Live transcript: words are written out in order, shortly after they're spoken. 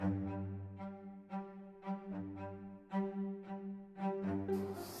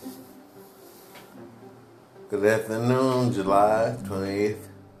Good afternoon, July 28th,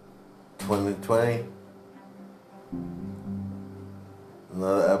 2020.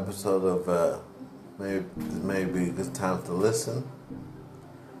 Another episode of maybe a good time to listen.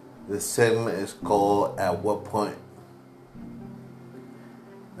 This segment is called At What Point?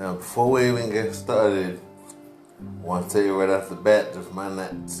 Now, before we even get started, I want to tell you right off the bat, this might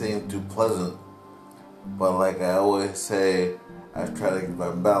not seem too pleasant, but like I always say, I try to get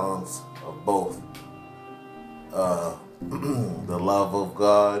a balance of both the love of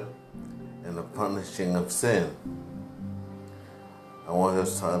God and the punishing of sin. I want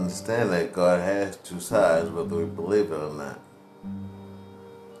us to understand that God has two sides, whether we believe it or not.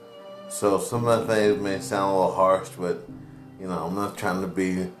 So some of the things may sound a little harsh, but I'm not trying to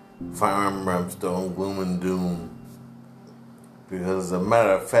be fire and brimstone, gloom and doom. Because as a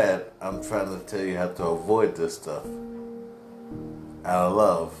matter of fact, I'm trying to tell you how to avoid this stuff out of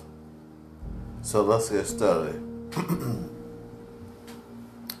love. So let's get started.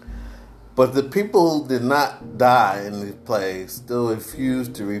 But the people did not die in this place, still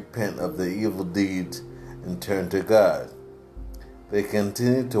refused to repent of their evil deeds and turn to God. They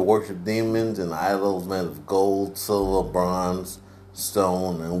continued to worship demons and idols made of gold, silver, bronze,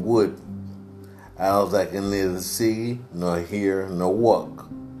 stone, and wood. Idols that can neither see, nor hear, nor walk.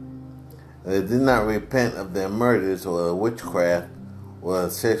 And they did not repent of their murders or their witchcraft or their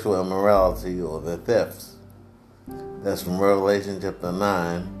sexual immorality or their thefts. That's from Revelation chapter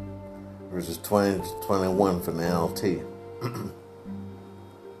 9, verses 20 to 21 from the NLT.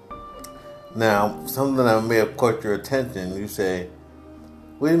 Now, something that may have caught your attention, you say,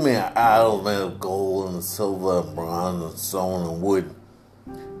 what do you mean idols made of gold and silver and bronze and stone and wood?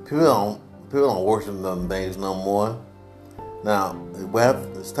 People don't worship them things no more. Now, we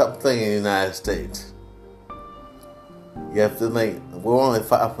have to stop thinking in the United States. You have to think, we're only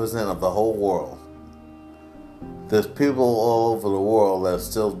 5% of the whole world. There's people all over the world that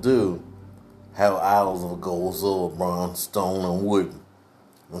still do have idols of gold, silver, bronze, stone, and wood,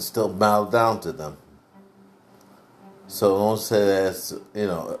 and still bow down to them. So don't say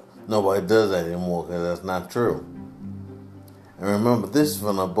that nobody does that anymore, because that's not true. And remember, this is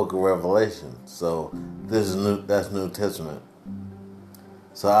from the book of Revelation, so that's New Testament.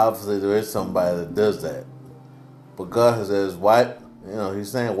 So obviously there is somebody that does that. But God says,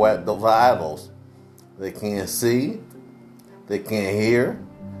 he's saying, wipe those idols. They can't see, they can't hear,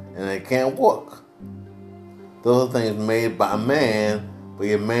 and they can't walk. Those are things made by man, but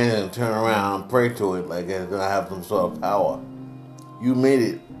your man can turn around and pray to it like it's going to have some sort of power. You made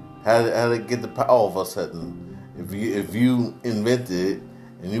it. How did it get the power all of a sudden? If you invented it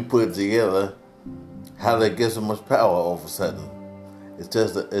and you put it together, how did it get so much power all of a sudden? It's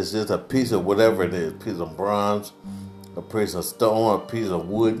just a piece of whatever it is, a piece of bronze, a piece of stone, a piece of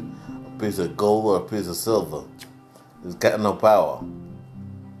wood, a piece of gold, or a piece of silver. It's got no power.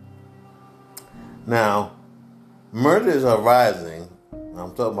 Now, murders are rising.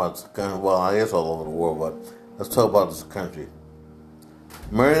 I'm talking about this country, I guess all over the world, but let's talk about this country.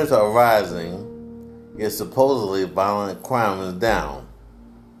 Murders are rising, yet supposedly violent crime is down.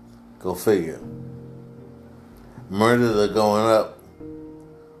 Go figure. Murders are going up,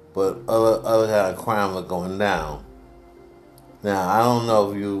 but other kind of crime are going down. Now, I don't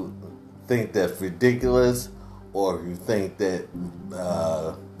know if you think that's ridiculous or if you think that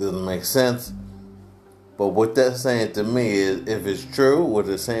doesn't make sense. But what that's saying to me is, if it's true, what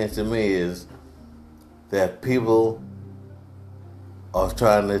it's saying to me is that people are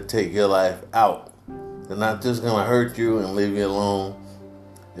trying to take your life out. They're not just going to hurt you and leave you alone.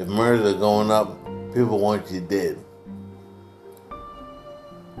 If murders are going up, people want you dead.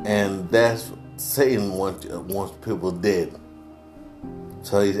 And that's Satan wants people dead.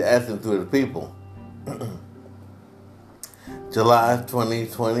 So he's acting through the people. July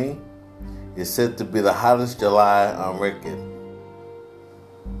 2020 is said to be the hottest July on record.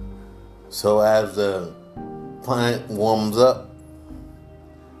 So as the planet warms up,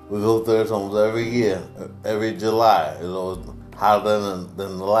 we go through this almost every year. Every July is always hotter than the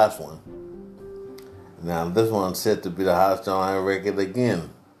last one. Now this one's said to be the hottest July on record again.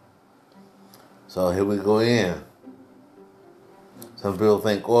 So here we go in. Some people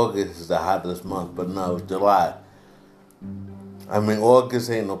think August is the hottest month, but no, it's July. I mean,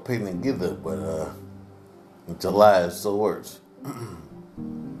 August ain't no picnic either, but July is still worse.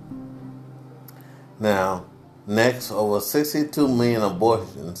 Now, next, over 62 million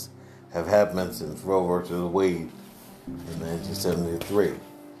abortions have happened since Roe v. Wade in 1973.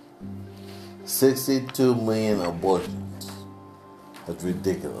 62 million abortions. That's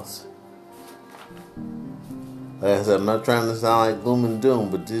ridiculous. Like I said, I'm not trying to sound like gloom and doom,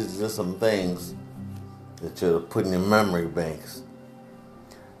 but these are just some things that you'll put in your memory banks.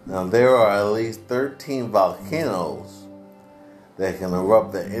 Now, there are at least 13 volcanoes that can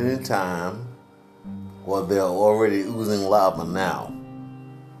erupt at any time, or they're already oozing lava now.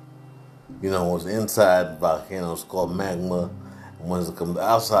 What's inside the volcano is called magma, and when it comes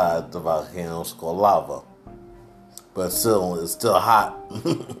outside the volcano it's called lava. But still, it's still hot.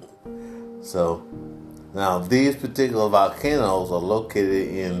 So, now these particular volcanoes are located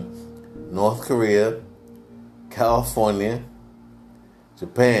in North Korea, California,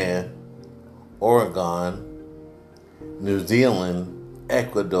 Japan, Oregon, New Zealand,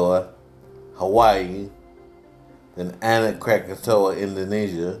 Ecuador, Hawaii, then Anak Krakatoa,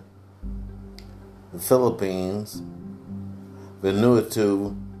 Indonesia, the Philippines,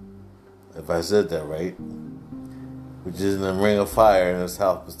 Vanuatu, if I said that right, which is in the Ring of Fire in the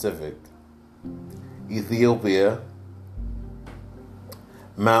South Pacific, Ethiopia,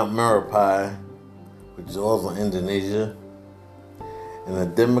 Mount Merapi, which is also Indonesia, and the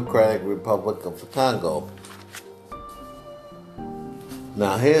Democratic Republic of the Congo.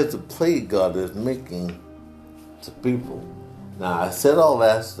 Now here's the plea God is making to people. Now I said all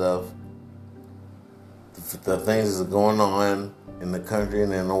that stuff, the things that are going on in the country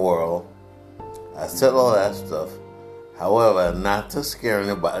and in the world. I said all that stuff. However, not to scare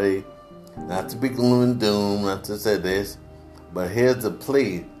anybody, not to be gloom and doom, not to say this, but here's the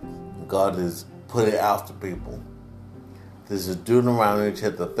plea God is putting out to people. This is Deuteronomy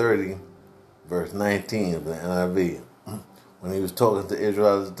chapter 30, verse 19 of the NIV. When he was talking to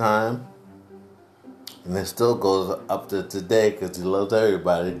Israel at the time, and it still goes up to today because he loves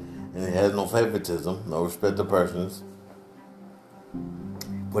everybody and he has no favoritism, no respect to persons.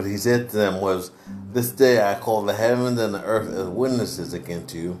 What he said to them was, "This day I call the heavens and the earth as witnesses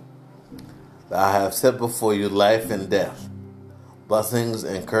against you, that I have set before you life and death, blessings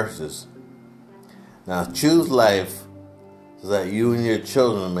and curses. Now choose life so that you and your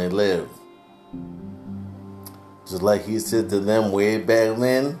children may live." Just like he said to them way back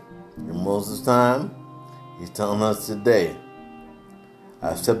then, in Moses' time, he's telling us today,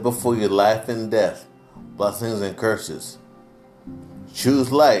 "I've set before you life and death, blessings and curses.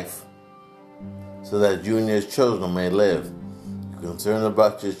 Choose life so that you and your children may live." You're concerned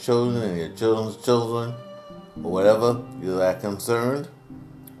about your children and your children's children, or whatever, you're that concerned?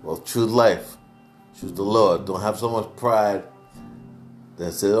 Well, choose life. Choose the Lord. Don't have so much pride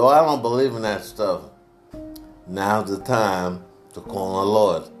that says, "Oh, I don't believe in that stuff." Now's the time to call on the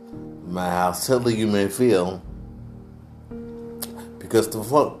Lord, no matter how silly you may feel, because the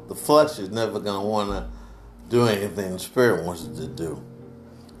flesh is never going to want to do anything the Spirit wants it to do.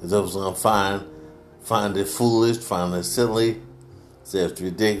 It's always going to find it foolish, find it silly, say it's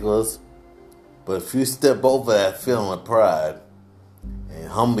ridiculous. But if you step over that feeling of pride and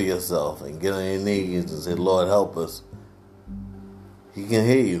humble yourself and get on your knees and say, "Lord, help us," He can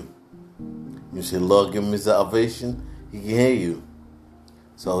hear you. You say, "Lord, give me salvation," He can hear you.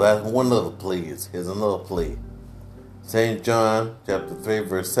 So that's one of the pleas. Here's another plea. St. John chapter 3,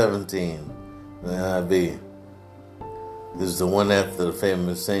 verse 17, the NIV. This is the one after the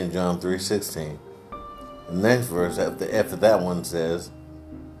famous St. John 3:16. The next verse after that one says,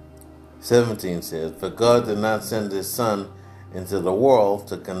 17 says, "For God did not send His Son into the world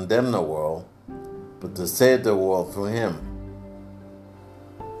to condemn the world, but to save the world through Him."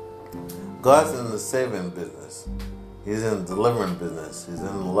 God's in the saving business. He's in the delivering business. He's in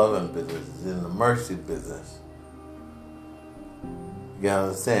the loving business. He's in the mercy business. You gotta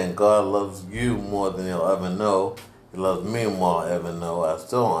understand, God loves you more than you'll ever know. He loves me more than I'll ever know. I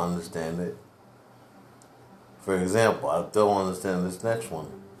still don't understand it. For example, I still don't understand this next one.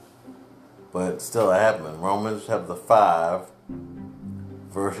 But still it happened. Romans chapter 5,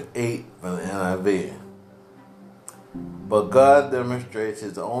 verse 8 from the NIV. "But God demonstrates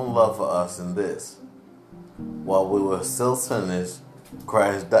His own love for us in this: while we were still sinners,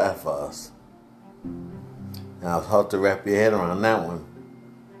 Christ died for us." Now it's hard to wrap your head around that one.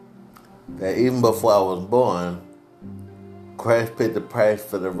 That even before I was born, Christ paid the price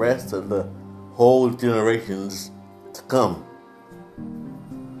for the rest of the whole generations to come.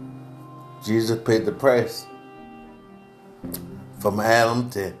 Jesus paid the price from Adam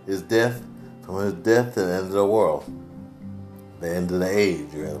to his death, from his death to the end of the world, the end of the age,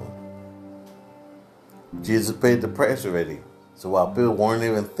 rather. Jesus paid the price already. So while people weren't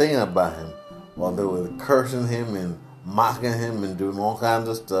even thinking about Him, while they were cursing Him and mocking Him and doing all kinds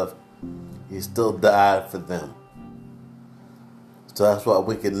of stuff, He still died for them. So that's why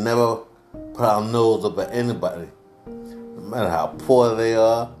we can never put our nose up at anybody. No matter how poor they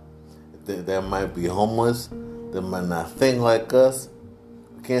are, if they might be homeless, they might not think like us.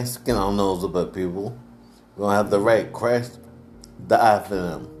 We can't skin our nose up at people. We don't have the right. Christ died for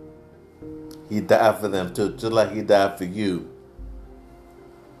them. He died for them too, just like he died for you.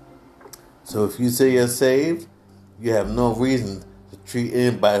 So if you say you're saved, you have no reason to treat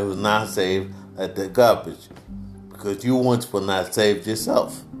anybody who's not saved like they're garbage, because you once were not saved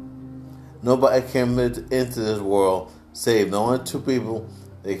yourself. Nobody came into this world saved. The only two people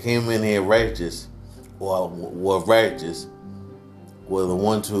that came in here righteous, or were righteous, were the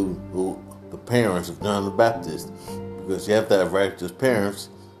ones who the parents of John the Baptist, because you have to have righteous parents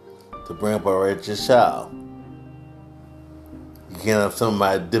to bring up a righteous child. You can't have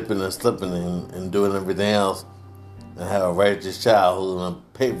somebody dipping and slipping and doing everything else and have a righteous child who's going to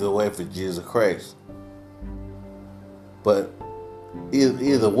pave the way for Jesus Christ. But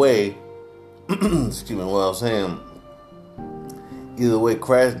either way, excuse me, what I was saying, either way,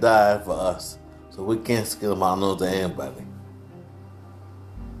 Christ died for us, so we can't skip him out nose to anybody.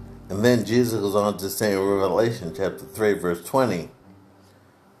 And then Jesus goes on to say in Revelation chapter 3, verse 20,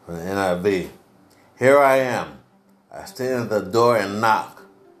 from the NIV, "Here I am. I stand at the door and knock.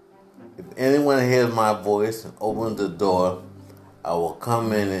 If anyone hears my voice and opens the door, I will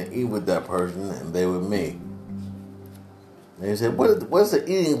come in and eat with that person and they with me." And he said, what's the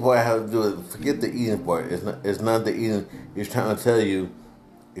eating part have to do with it? Forget the eating part. It's not the eating. He's trying to tell you,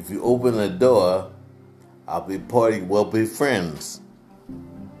 if you open the door, I'll be part of you. We'll be friends.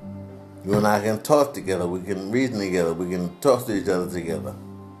 You and I can talk together. We can reason together. We can talk to each other together.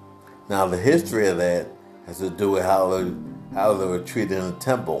 Now, the history of that has to do with how they were treated in the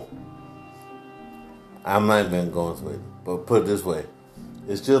temple. I'm not even going to it, but put it this way.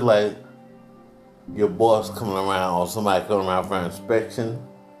 It's just like your boss coming around or somebody coming around for an inspection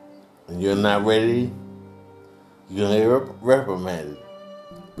and you're not ready, you're going to get reprimanded.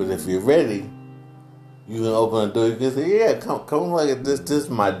 But if you're ready, you can open the door. You can say, yeah, come look at this. This is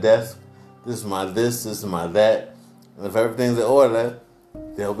my desk. This is my this. This is my that. And if everything's in order,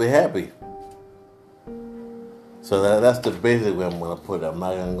 they'll be happy. So that's the basic way I'm going to put it. I'm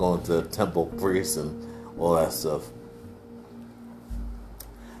not going to go into the temple priests and all that stuff.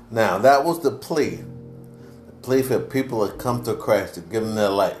 Now, that was the plea. The plea for people to come to Christ, to give them their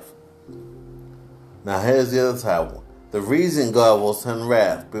life. Now, here's the other side. The reason God will send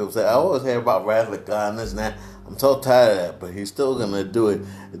wrath. People say, I always hear about wrath of God and this and that. I'm so tired of that, but he's still going to do it.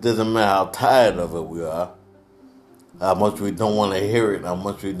 It doesn't matter how tired of it we are, how much we don't want to hear it, how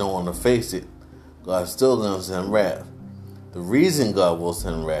much we don't want to face it. God's still going to send wrath. The reason God will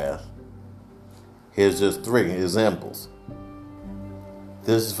send wrath, here's just 3 examples.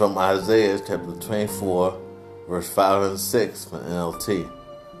 This is from Isaiah chapter 24, verse 5 and 6 from NLT.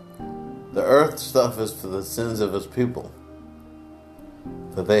 The earth suffers for the sins of its people,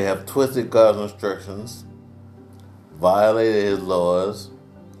 for they have twisted God's instructions, violated his laws,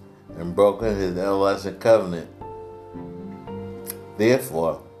 and broken his everlasting covenant.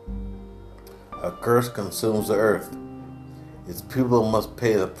 Therefore, a curse consumes the earth. Its people must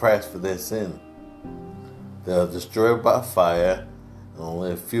pay the price for their sin. They are destroyed by fire, and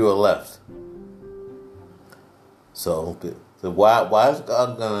only a few are left. So why is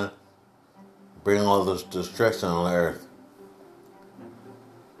God going to bring all this destruction on the earth?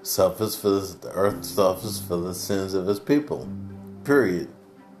 The earth suffers for the sins of his people. Period.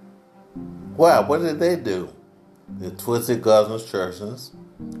 Why? What did they do? They twisted God's instructions,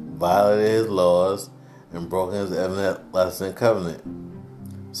 violated his laws, and broken his everlasting covenant.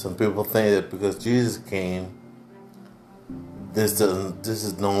 Some people think that because Jesus came, this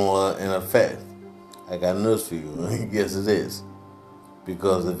is no longer in effect. I got news for you. Yes, it is.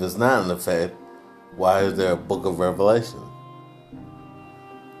 Because if it's not in effect, why is there a book of Revelation?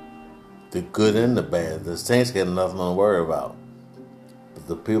 The good and the bad. The saints got nothing to worry about. But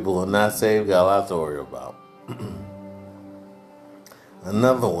the people who are not saved got a lot to worry about.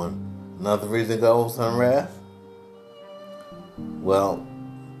 Another reason God will send wrath? Well,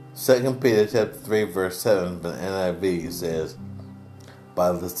 2 Peter chapter 3, verse 7 from the NIV says,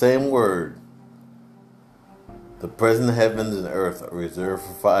 by the same word, the present heavens and earth are reserved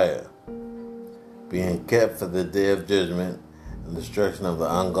for fire, being kept for the day of judgment and destruction of the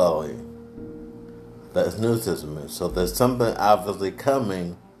ungodly. That's New Testament. So there's something obviously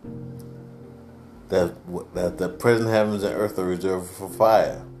coming that the present heavens and earth are reserved for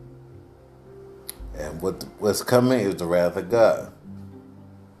fire. And what's coming is the wrath of God.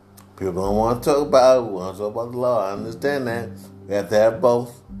 People don't want to talk about it. We want to talk about the law. I understand that. We have to have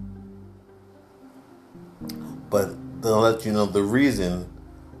both. But they'll let you know the reason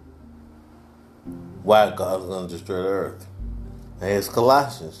why God's going to destroy the earth. And here's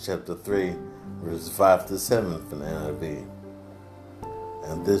Colossians chapter 3, verses 5 to 7 from the NIV.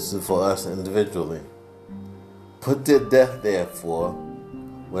 And this is for us individually. Put to death, therefore,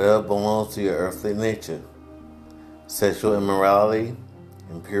 whatever belongs to your earthly nature: sexual immorality,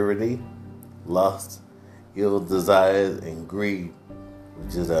 impurity, lust, evil desires, and greed,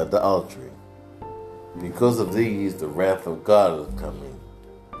 which is idolatry. Because of these, the wrath of God is coming.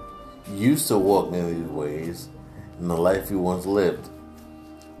 You used to walk in these ways in the life you once lived.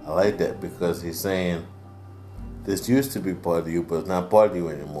 I like that because he's saying this used to be part of you, but it's not part of you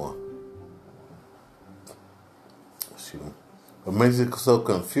anymore. Excuse me. What makes it so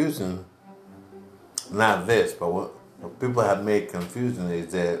confusing, not this, but what people have made confusing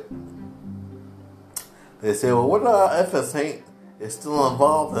is that they say, well, what if a saint is still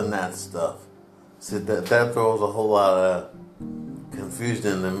involved in that stuff? So that throws a whole lot of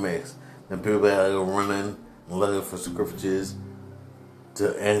confusion in the mix. Then people have to go running and looking for scriptures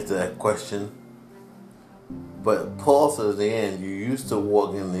to answer that question. But Paul says in the end, you used to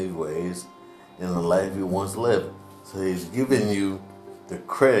walk in these ways in the life you once lived. So he's giving you the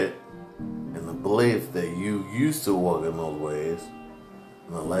credit and the belief that you used to walk in those ways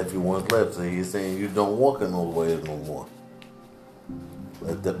in the life you once lived. So he's saying you don't walk in those ways no more.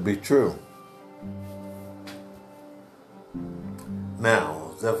 Let that be true.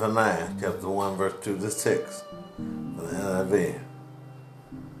 Now, Zephaniah chapter 1 verse 2 to 6 from the NIV.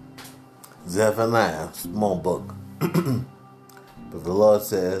 Zephaniah, small book. But the Lord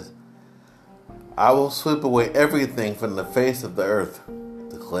says, I will sweep away everything from the face of the earth,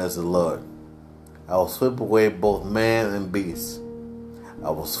 declares the Lord. I will sweep away both man and beast. I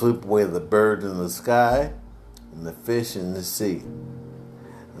will sweep away the bird in the sky and the fish in the sea,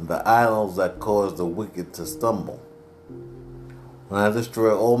 and the idols that cause the wicked to stumble. When I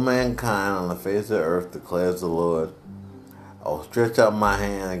destroy all mankind on the face of the earth, declares the Lord, I will stretch out my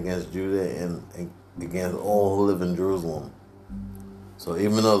hand against Judah and against all who live in Jerusalem. So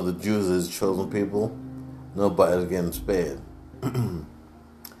even though the Jews are his chosen people, nobody's getting spared.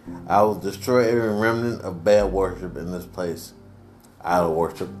 I will destroy every remnant of Baal worship in this place, idol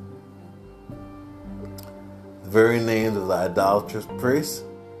worship. The very names of the idolatrous priests,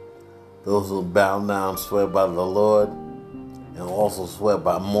 those who bow down and swear by the Lord, and also swear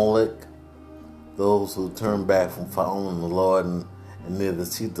by Molech, those who turn back from following the Lord and neither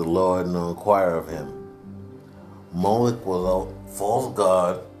seek the Lord nor inquire of him. Molech was a false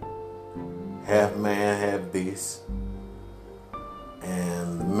god, half man, half beast,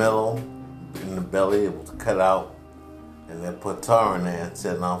 and the middle, in the belly, it was cut out, and they put tar in there and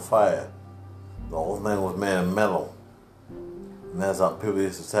set it on fire. The whole thing was made of metal, and that's how people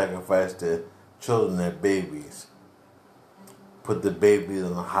used to sacrifice their children, their babies. Put the babies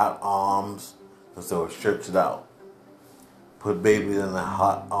in the hot arms, because they were stretched out. Put babies in the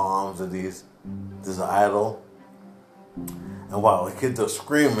hot arms of this idol. And while the kids are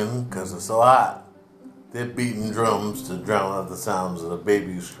screaming because it's so hot, they're beating drums to drown out the sounds of the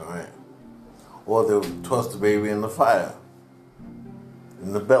babies crying. Or they would toss the baby in the fire,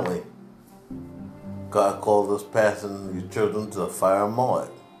 in the belly. God called us passing your children to the fire of Molech.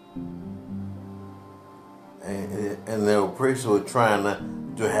 And there were priests who were trying to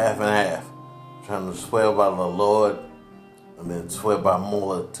do half and half, trying to swear by the Lord and then swear by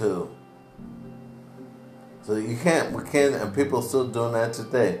Molech too. So we can't, and people are still doing that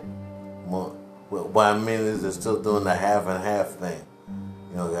today. Well, what I mean is they're still doing the half and half thing.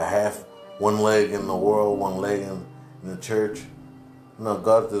 You know, one leg in the world, one leg in the church. No,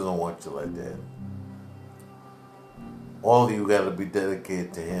 God doesn't want you like that. All of you got to be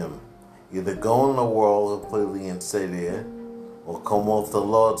dedicated to Him. Either go in the world completely and stay there, or come off the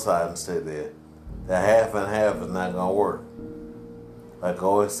Lord's side and stay there. That half and half is not going to work. Like I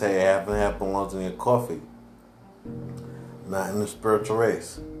always say, half and half belongs in your coffee, not in the spiritual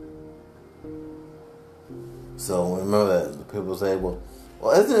race. So remember that. The people say, well,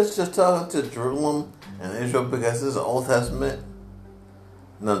 isn't it just talking to Jerusalem and Israel because this is the Old Testament?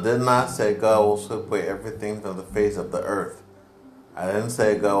 No, did not say God will sweep away everything from the face of the earth. I didn't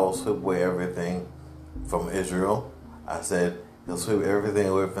say God will sweep away everything from Israel. I said He'll sweep everything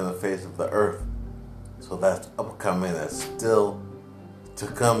away from the face of the earth. So that's upcoming. That's still to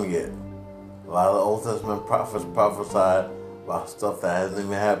come yet. A lot of the Old Testament prophets prophesied about stuff that hasn't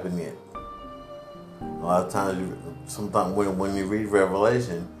even happened yet. A lot of times, sometimes when you read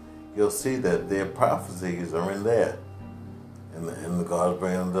Revelation, you'll see that their prophecies are in there. And God's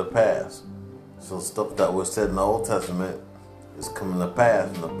bringing them to pass. So stuff that was said in the Old Testament is coming to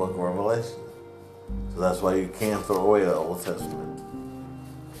pass in the book of Revelation. So that's why you can't throw away the Old Testament.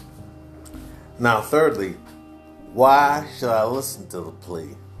 Now, thirdly, why should I listen to the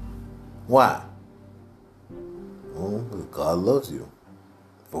plea? Why? Well, because God loves you,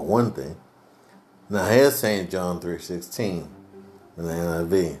 for one thing. Now here's St. John 3:16 in the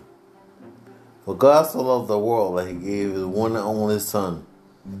NIV. For God so loved the world that he gave his one and only Son,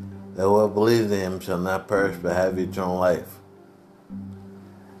 that whoever believes in him shall not perish but have eternal life.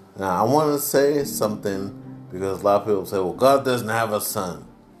 Now I want to say something because a lot of people say, well, God doesn't have a son.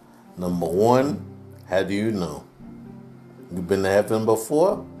 Number one, how do you know? You've been to heaven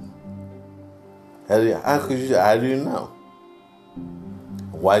before? How do you know?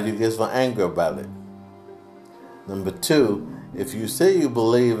 Why do you get so angry about it? Number two, if you say you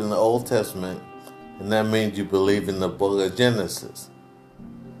believe in the Old Testament, then that means you believe in the book of Genesis.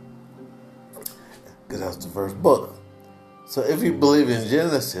 Because that's the first book. So if you believe in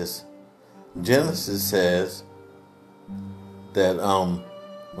Genesis, Genesis says that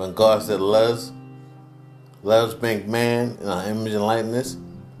when God said, let us make man in our image and likeness,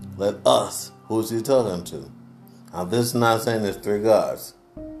 let us, who's he talking to? Now this is not saying there's three gods,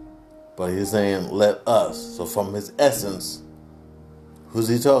 but he's saying let us. So from his essence, who's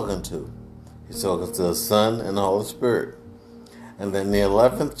he talking to? He's talking to the Son and the Holy Spirit. And then the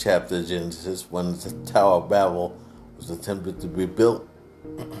 11th chapter of Genesis, when the Tower of Babel was attempted to be built,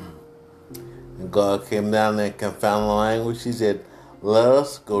 and God came down there and confounded the language, he said, let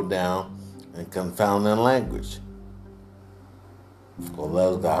us go down and confound their language. Or let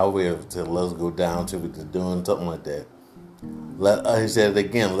us go, however, let us go down to what they're doing, something like that. He said it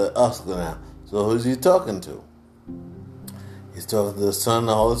again, let us go down. So who's he talking to? He's talking to the Son and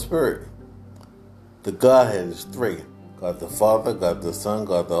the Holy Spirit. The Godhead is three. God the Father, God the Son,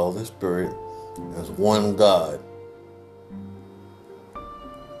 God the Holy Spirit. There's one God.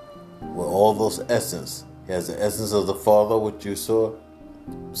 With all those essence. He has the essence of the Father, which you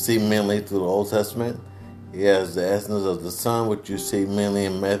see mainly through the Old Testament. He has the essence of the Son, which you see mainly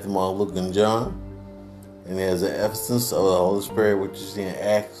in Matthew, Mark, Luke, and John. And he has the essence of the Holy Spirit, which you see in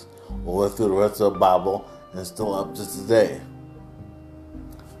Acts, all through the rest of the Bible, and still up to today.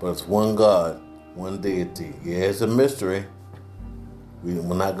 But it's one God, one deity. Yeah, it's a mystery. We're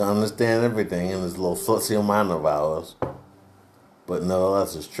not going to understand everything in this little fuzzy mind of ours. But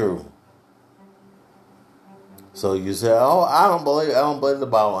nevertheless, it's true. So you say, oh, I don't believe the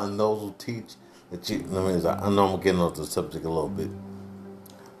Bible. And those who teach that I know I'm getting off the subject a little bit.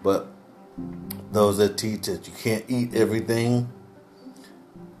 But those that teach that you can't eat everything.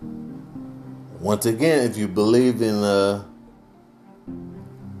 Once again, if you believe in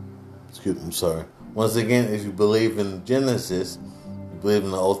Once again, if you believe in Genesis, you believe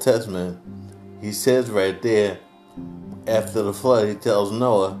in the Old Testament, he says right there, after the flood, he tells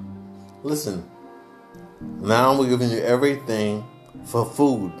Noah, listen, now I'm giving you everything for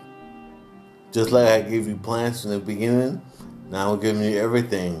food. Just like I gave you plants in the beginning, now I'm giving you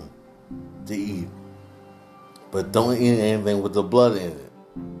everything to eat. But don't eat anything with the blood in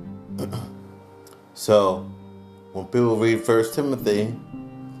it. So, when people read 1 Timothy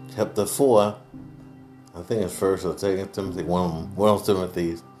chapter 4, I think it's 1st or 2nd Timothy, one of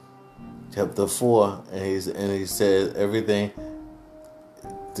Timothy's, chapter 4, and he says everything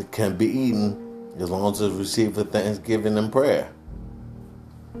that can be eaten as long as it's received for thanksgiving and prayer.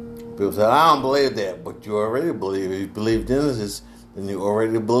 People say, I don't believe that, but you already believe it. If you believe Genesis, then you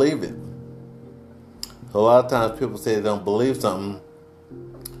already believe it. So a lot of times people say they don't believe something,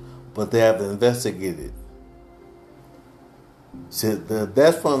 but they have to investigate it. See,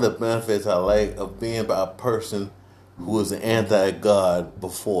 that's one of the benefits I like of being a person who was an anti-God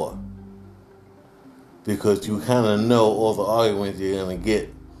before. Because you kind of know all the arguments you're going to get.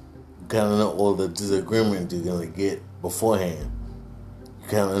 You kind of know all the disagreements you're going to get beforehand. You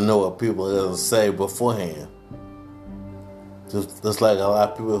kind of know what people are going to say beforehand. Just like a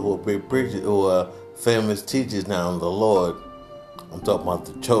lot of people who are big preachers, who are famous teachers now in the Lord. I'm talking about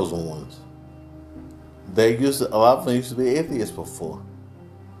the chosen ones. A lot of them used to be atheists before.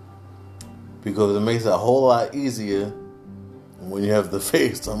 Because it makes it a whole lot easier when you have to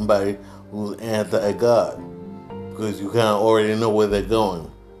face somebody who's anti-God. Because you kind of already know where they're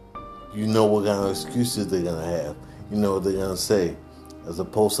going. You know what kind of excuses they're going to have. You know what they're going to say. As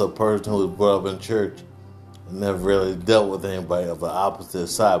opposed to a person who was brought up in church and never really dealt with anybody of the opposite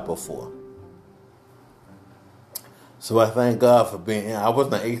side before. So I thank God for being, I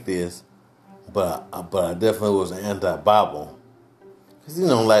wasn't an atheist, but I definitely was an anti-Bible. Because,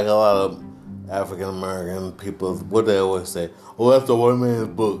 like a lot of African-American people, what they always say, oh, that's the white man's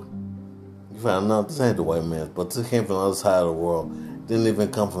book. You find out this ain't the white man's book. This came from the other side of the world. It didn't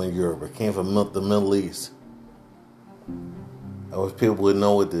even come from Europe. It came from the Middle East. I wish people would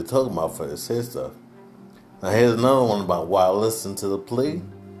know what they're talking about for they say stuff. Now here's another one about why I listen to the plea.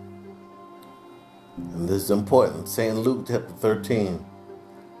 And this is important. St. Luke chapter 13,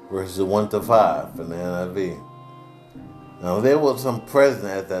 verses 1 to 5 in the NIV. Now there was some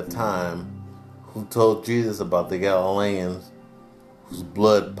president at that time who told Jesus about the Galileans whose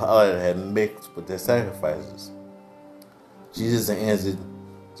blood Pilate had mixed with their sacrifices. Jesus answered,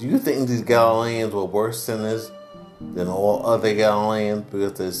 "Do you think these Galileans were worse sinners than all other Galileans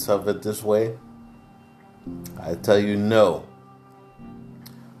because they suffered this way? I tell you, no.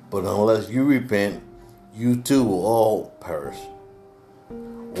 But unless you repent, you too will all perish.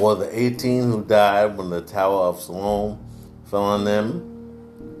 Or the 18 who died when the Tower of Siloam fell on them,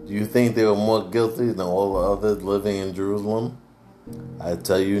 do you think they were more guilty than all the others living in Jerusalem? I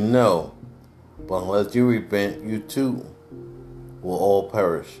tell you, no. But unless you repent, you too will all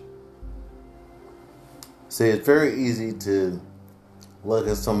perish." See, it's very easy to look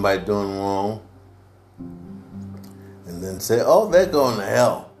at somebody doing wrong and then say, "Oh, they're going to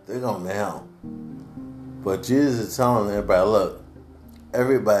hell. They're going to hell." But Jesus is telling everybody, look,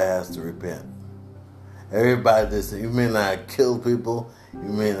 everybody has to repent. Everybody, you may not have killed people, you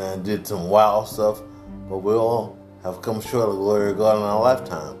may not have did some wild stuff, but we all have come short of the glory of God in our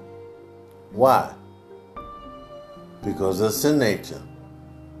lifetime. Why? Because of sin nature.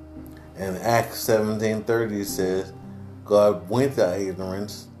 And Acts 17:30 says, God winked our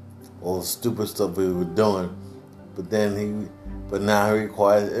ignorance, all the stupid stuff we were doing, but now he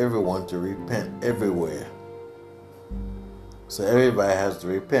requires everyone to repent everywhere. So everybody has to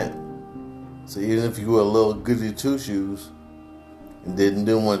repent. So even if you were a little goody two-shoes and didn't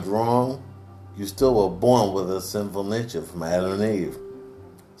do much wrong, you still were born with a sinful nature from Adam and Eve.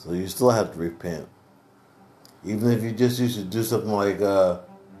 So you still have to repent. Even if you just used to do something like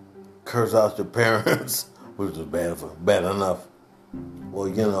curse out your parents, which is bad enough. Or,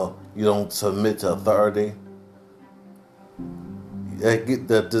 you don't submit to authority.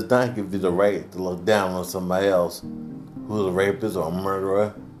 That does not give you the right to look down on somebody else who's a rapist or a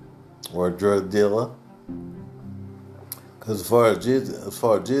murderer or a drug dealer. Because as far as Jesus is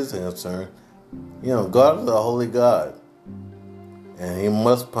concerned, God is a holy God. And he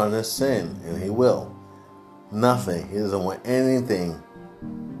must punish sin, and he will. Nothing. He doesn't want anything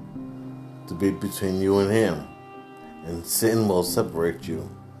to be between you and him. And sin will separate you.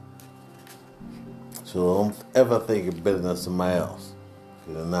 So don't ever think you're better than somebody else.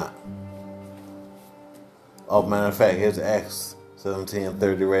 Because you're not. Oh, matter of fact, here's Acts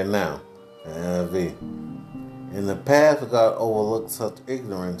 17:30 right now in NIV. In the past, God overlooked such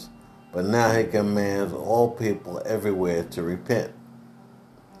ignorance, but now he commands all people everywhere to repent.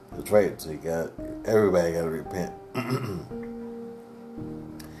 That's right, so everybody got to repent.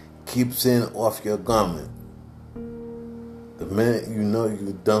 Keep sin off your garment. The minute you know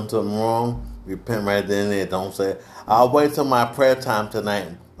you've done something wrong, repent right then and there. Don't say, "I'll wait till my prayer time tonight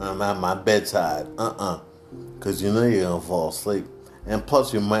when I'm at my bedside." Because you know you're going to fall asleep. And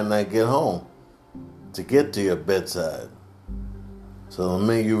plus, you might not get home to get to your bedside. So the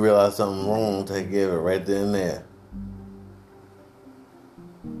minute you realize something's wrong, take care of it right then and there.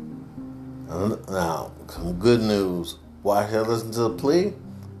 Now, some good news. Why should I listen to the plea?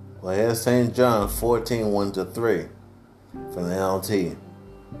 Well, here's St. John 14, 1-3 from the NLT.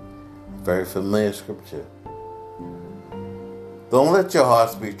 Very familiar scripture. Don't let your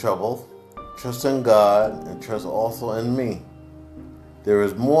hearts be troubled. Trust in God and trust also in me. There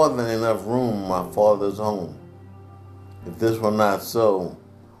is more than enough room in my Father's home. If this were not so,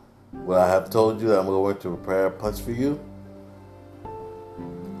 would I have told you that I'm going to prepare a place for you?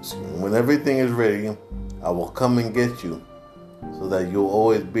 So when everything is ready, I will come and get you, so that you'll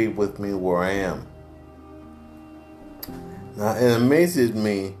always be with me where I am. Now, it amazes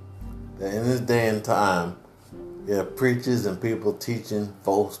me that in this day and time, there are preachers and people teaching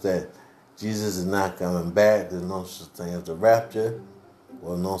folks that Jesus is not coming back. There's no such thing as the rapture,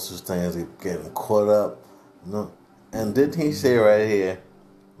 or no such thing as getting caught up. No. And didn't he say right here,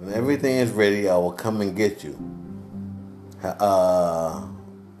 when everything is ready, I will come and get you?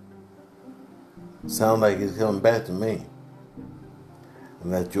 Sounds like he's coming back to me.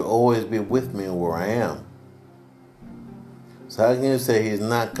 And that you'll always be with me where I am. So how can you say he's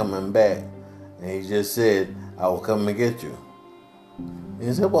not coming back? And he just said, I will come and get you. And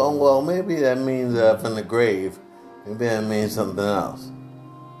you said, well, maybe that means from the grave. Maybe that means something else.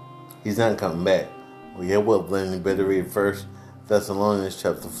 He's not coming back. Well, yeah, well, then you better read 1 Thessalonians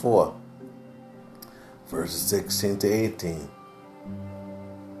chapter 4, verses 16 to 18.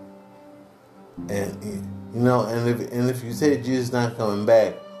 And if you say Jesus is not coming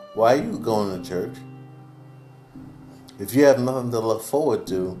back, why are you going to church? If you have nothing to look forward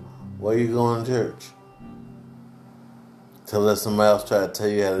to, why are you going to church? To let somebody else try to tell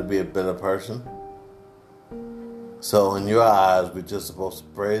you how to be a better person? So in your eyes, we're just supposed to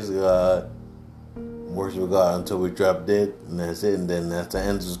praise God, worship God until we drop dead, and that's it, and then that's the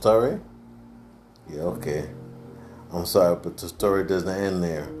end of the story? Yeah, okay. I'm sorry, but the story doesn't end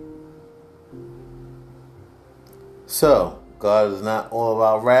there. So, God is not all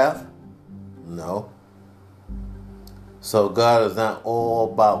about wrath? No. So God is not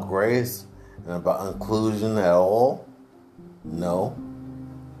all about grace and about inclusion at all? No.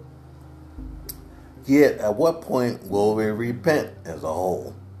 Yet, at what point will we repent as a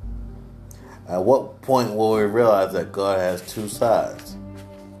whole? At what point will we realize that God has two sides?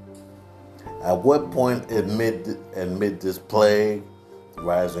 At what point amid this plague, the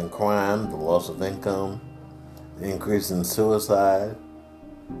rise in crime, the loss of income, the increase in suicide,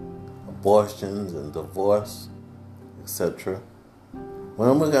 abortions and divorce, etc., when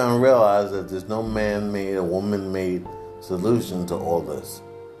are we going to realize that there's no man-made or woman-made solution to all this?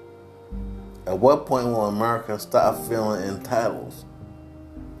 At what point will America stop feeling entitled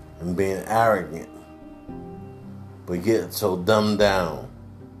and being arrogant, but yet so dumbed down?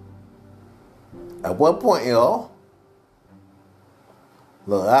 At what point, y'all?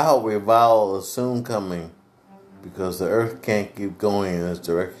 Look, I hope revival is soon coming, because the earth can't keep going in this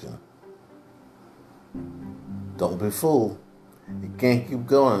direction. Don't be fooled. It can't keep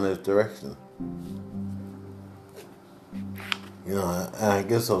going in this direction. You know, and I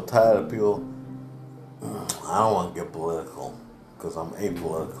get so tired of people. I don't want to get political, because I'm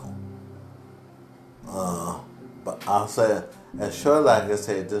apolitical. But I'll say, as short as I can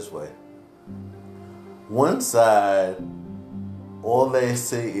say it this way. One side, all they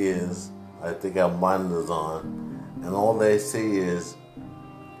see is, I think our monitors on, and all they see is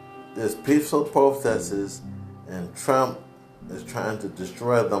there's peaceful protesters, and Trump is trying to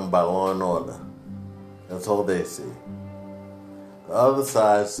destroy them by law and order. That's all they see. The other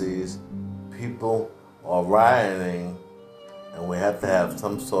side sees people are rioting, and we have to have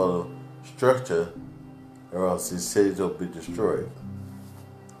some sort of structure, or else these cities will be destroyed.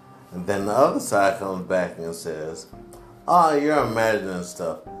 And then the other side comes back and says, "Oh, you're imagining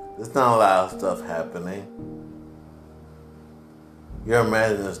stuff. There's not a lot of stuff happening. You're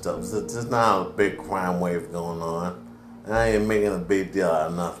imagining stuff. There's not a big crime wave going on. And now you're making a big deal out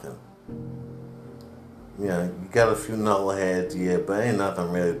of nothing. You know, you got a few knuckleheads, yeah, but ain't nothing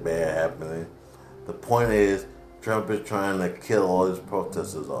really bad happening. The point is, Trump is trying to kill all these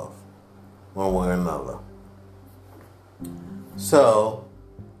protesters off, one way or another." So,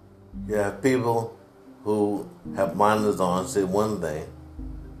 you have people who have monitors on say one thing,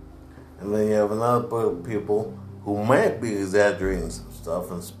 and then you have another group of people who might be exaggerating some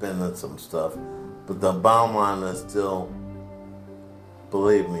stuff and spinning some stuff, but the bottom line is still,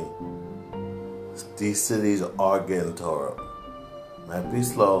 believe me, these cities are getting tore up. Might be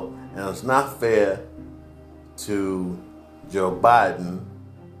slow, and it's not fair to Joe Biden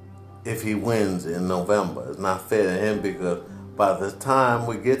if he wins in November. It's not fair to him, because by the time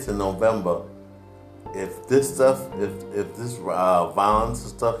we get to November, if this stuff, if this violence and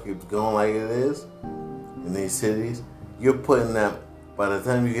stuff keeps going like it is in these cities, you're putting that, by the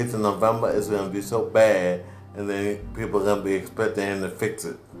time you get to November, it's going to be so bad, and then people are going to be expecting him to fix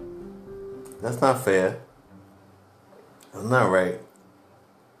it. That's not fair. That's not right.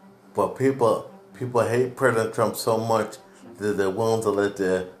 But people hate President Trump so much that they're willing to let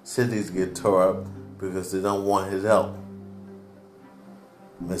their cities get tore up because they don't want his help.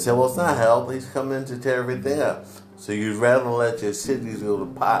 They say, well, it's not help. He's coming to tear everything up. So you'd rather let your cities go to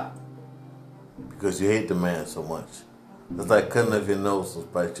pot because you hate the man so much. It's like cutting off your nose to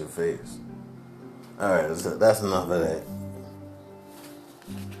spite your face. All right, that's enough of that.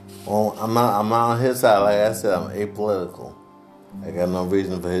 Well, I'm not on his side. Like I said, I'm apolitical. I got no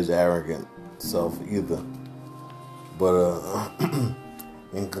reason for his arrogant self either. But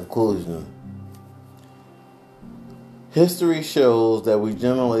in conclusion, history shows that we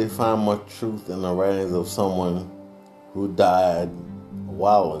generally find more truth in the writings of someone who died a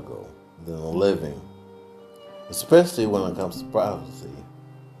while ago than the living, especially when it comes to prophecy.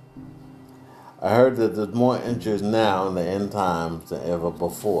 I heard that there's more interest now in the end times than ever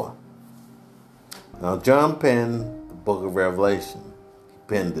before. Now, John penned the book of Revelation. He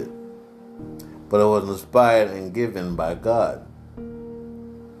penned it. But it was inspired and given by God.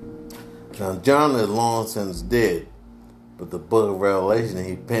 Now, John is long since dead, but the book of Revelation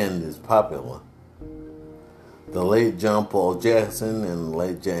he penned is popular. The late John Paul Jackson and the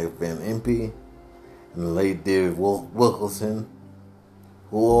late Jack Van Impe and the late David Wilkerson,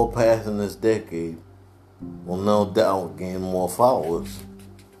 who all passed in this decade, will no doubt gain more followers.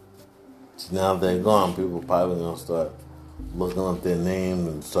 So now they're gone, people probably going to start looking up their names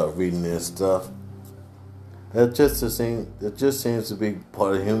and start reading their stuff. That just seems to be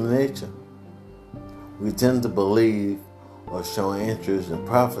part of human nature. We tend to believe or show interest in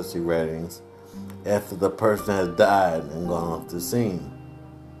prophecy writings after the person has died and gone off the scene.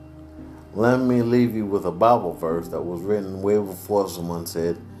 Let me leave you with a Bible verse that was written way before someone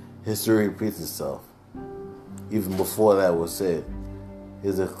said, history repeats itself. Even before that was said,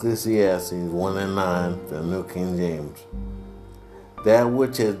 is Ecclesiastes 1:9, the New King James. That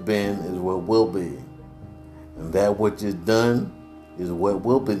which has been is what will be, and that which is done is what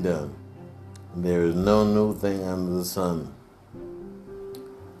will be done. And there is no new thing under the sun.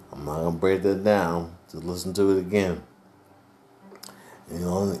 I'm not going to break that down. Just listen to it again. And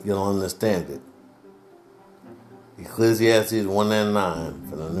you'll understand it. Ecclesiastes 1:9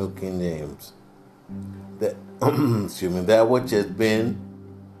 from the New King James. That, that which has been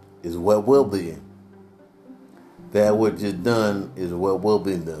is what will be. That which is done is what will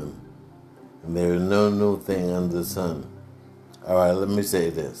be done. And there is no new thing under the sun. Alright, let me say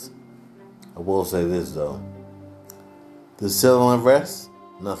this. I will say this though. The civil unrest,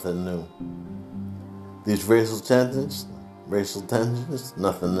 nothing new. These racial tensions,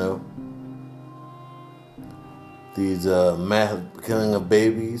 nothing new. These mass killing of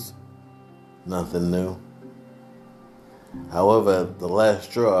babies, nothing new. However, the last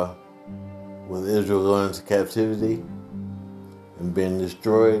straw, with Israel going into captivity and being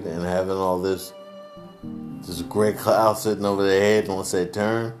destroyed and having all this great cloud sitting over their head once they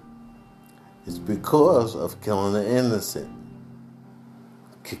turn, it's because of killing the innocent.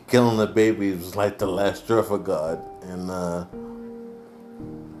 Killing the babies was like the last straw for God. And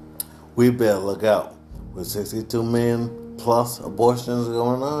we better look out. With 62 million plus abortions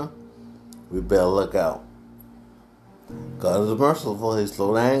going on, we better look out. God is merciful. He's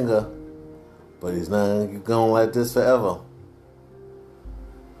slow to anger. But he's not going to keep going like this forever.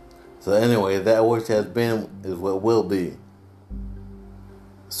 So anyway, that which has been is what will be.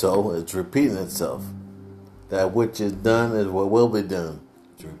 So it's repeating itself. That which is done is what will be done.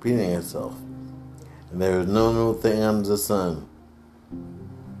 It's repeating itself. And there is no new thing under the sun.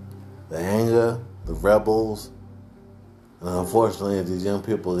 The anger, the rebels, and unfortunately these young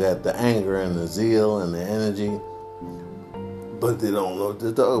people got the anger and the zeal and the energy, but they don't know what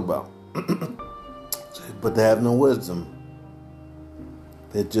to talk about. But they have no wisdom.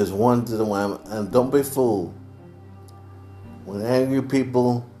 They just want to, and don't be fooled. When angry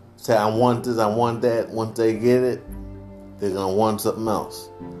people say, I want this, I want that, once they get it, they're going to want something else.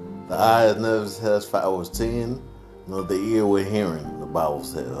 The eye is never satisfied with seeing, nor the ear with hearing, the Bible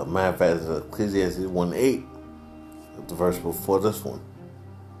says. As a matter of fact, it's Ecclesiastes 1:8, the verse before this one.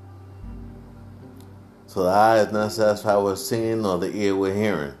 So the eye is not satisfied with seeing, nor the ear with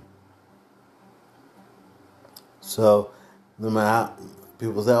hearing. So, no matter how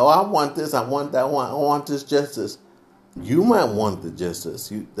people say, oh, I want this, I want that, I want this justice. You might want the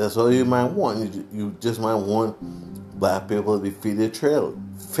justice. That's all you might want. You just might want black people to be treated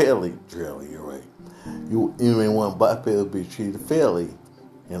fairly. You're right. You may want black people to be treated fairly,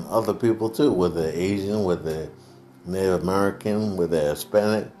 and other people too, whether they're Asian, whether they're Native American, whether they're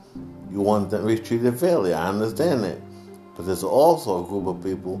Hispanic. You want them to be treated fairly. I understand that. But there's also a group of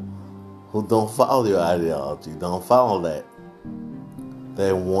people who don't follow your ideology, don't follow that.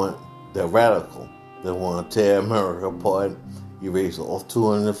 They're radical. They want to tear America apart, erase all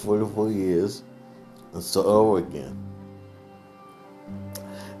 244 years, and start over again.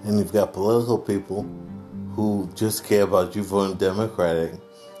 And you've got political people who just care about you voting Democratic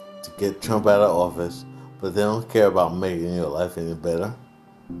to get Trump out of office, but they don't care about making your life any better.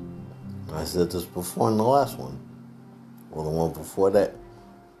 I said this before in the last one, or the one before that,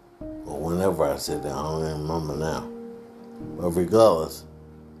 or whenever I said that, I don't even remember now. But regardless,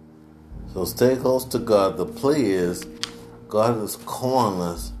 so stay close to God. The plea is, God is calling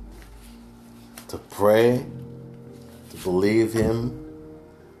us to pray, to believe Him,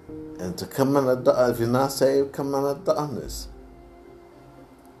 and to come in the, if you're not saved, come in the darkness,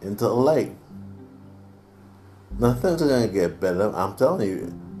 into the light. Nothing's gonna get better. I'm telling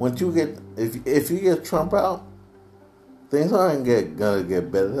you. Once you get, if you get Trump out, things aren't gonna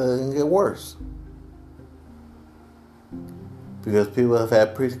get better. They're gonna get worse. Because people have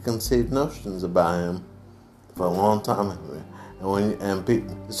had preconceived notions about him for a long time, and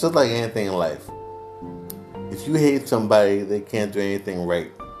it's just like anything in life. If you hate somebody, they can't do anything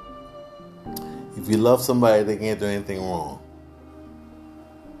right. If you love somebody, they can't do anything wrong.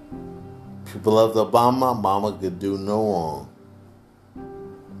 People loved Obama could do no wrong,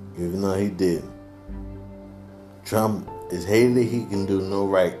 even though he did. Trump is hated, he can do no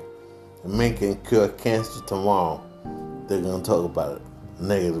right. A man can cure cancer tomorrow. They're going to talk about it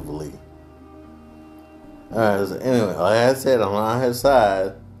negatively. Alright, so anyway, like I said, I'm on his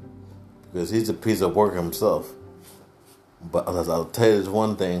side because he's a piece of work himself. But I'll tell you this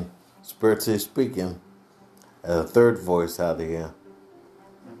one thing, spiritually speaking, as a third voice out here,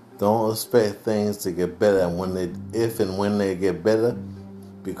 don't expect things to get better if and when they get better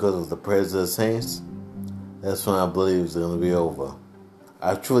because of the prayers of the saints. That's when I believe it's going to be over.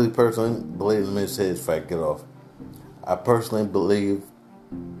 I truly personally believe, let me say this before I get off. I personally believe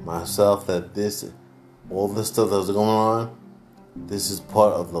myself that all this stuff that's going on, this is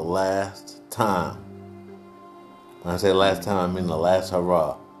part of the last time. When I say last time, I mean the last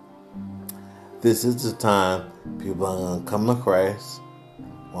hurrah. This is the time people are going to come to Christ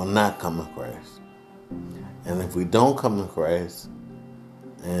or not come to Christ. And if we don't come to Christ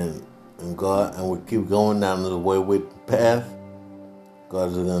and we keep going down the wayward path, God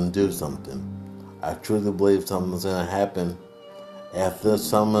is going to do something. I truly believe something's going to happen after the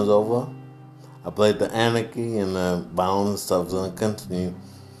summer's over. I believe the anarchy and the violence stuff is going to continue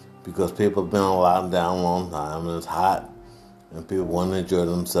because people have been on lockdown a long time and it's hot and people want to enjoy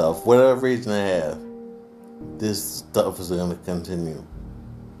themselves. Whatever reason they have, this stuff is going to continue.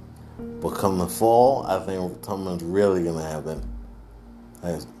 But come the fall, I think something's really going to happen.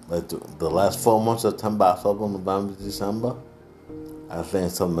 Like the last 4 months of September, October, November, December, I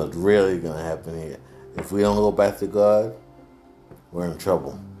think something's really going to happen here. If we don't go back to God, we're in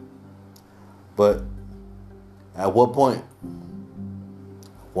trouble. But at what point?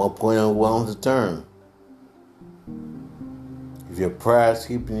 What point are we willing to turn? If your pride is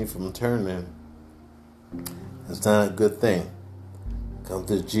keeping you from turning, it's not a good thing. Come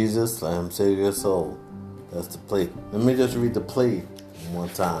to Jesus, let him save your soul. That's the plea. Let me just read the plea one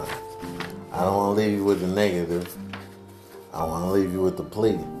time. I don't want to leave you with the negative. I want to leave you with the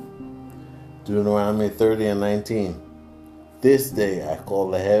plea. Deuteronomy 30:19. This day I call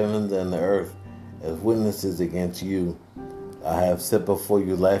the heavens and the earth as witnesses against you. I have set before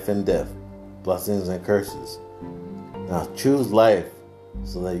you life and death, blessings and curses. Now choose life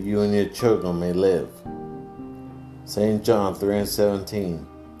so that you and your children may live. St. John 3:17.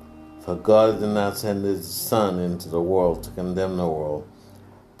 For God did not send his Son into the world to condemn the world,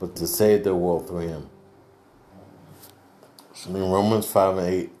 but to save the world through him. In Romans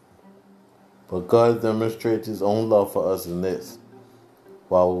 5:8. But God demonstrates his own love for us in this: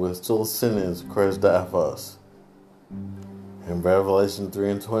 while we were still sinners, Christ died for us. In Revelation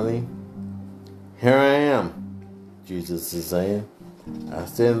 3:20, here I am, Jesus is saying. I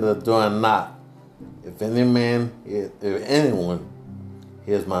stand at the door and knock. If anyone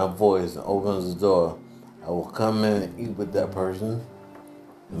hears my voice and opens the door, I will come in and eat with that person,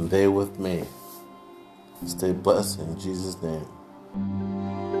 and they with me. Stay blessed in Jesus' name.